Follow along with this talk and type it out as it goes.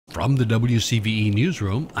From the WCVE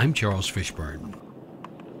Newsroom, I'm Charles Fishburne.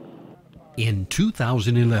 In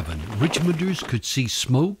 2011, Richmonders could see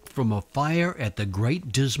smoke from a fire at the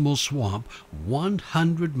Great Dismal Swamp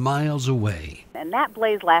 100 miles away. And that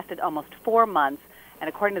blaze lasted almost 4 months, and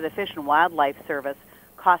according to the Fish and Wildlife Service,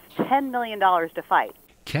 cost $10 million to fight.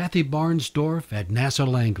 Kathy Barnsdorf at NASA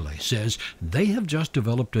Langley says they have just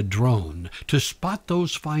developed a drone to spot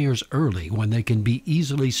those fires early when they can be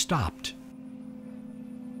easily stopped.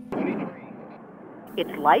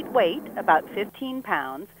 It's lightweight, about 15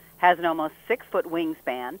 pounds, has an almost 6-foot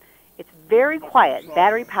wingspan. It's very quiet,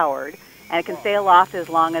 battery-powered, and it can stay aloft as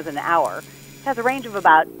long as an hour. It has a range of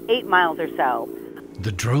about 8 miles or so.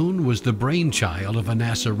 The drone was the brainchild of a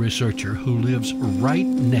NASA researcher who lives right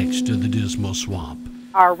next to the Dismal Swamp.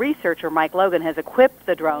 Our researcher, Mike Logan, has equipped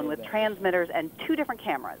the drone with transmitters and 2 different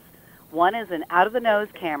cameras. One is an out-of-the-nose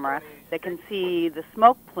camera that can see the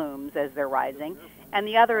smoke plumes as they're rising, and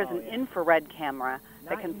the other is an infrared camera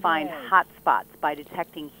that can find hot spots by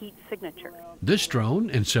detecting heat signature. This drone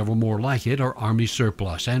and several more like it are Army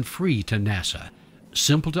surplus and free to NASA.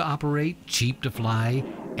 Simple to operate, cheap to fly,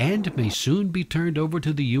 and may soon be turned over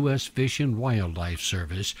to the U.S. Fish and Wildlife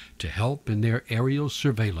Service to help in their aerial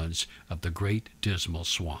surveillance of the Great Dismal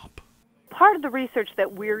Swamp. Part of the research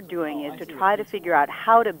that we're doing is to try to figure out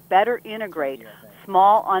how to better integrate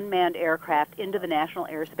small unmanned aircraft into the National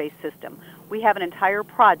Airspace System. We have an entire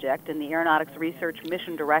project in the Aeronautics Research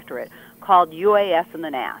Mission Directorate called UAS and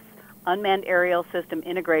the NAS, Unmanned Aerial System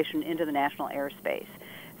Integration into the National Airspace.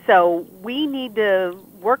 So we need to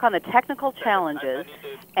work on the technical challenges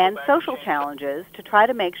and social challenges to try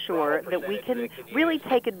to make sure that we can really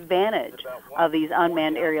take advantage of these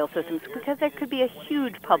unmanned aerial systems, because there could be a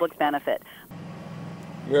huge public benefit.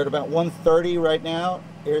 You're at about 130 right now.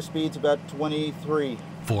 Airspeed's about 23.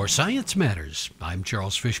 For Science Matters, I'm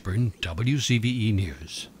Charles Fishburne, WCVE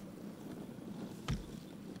News.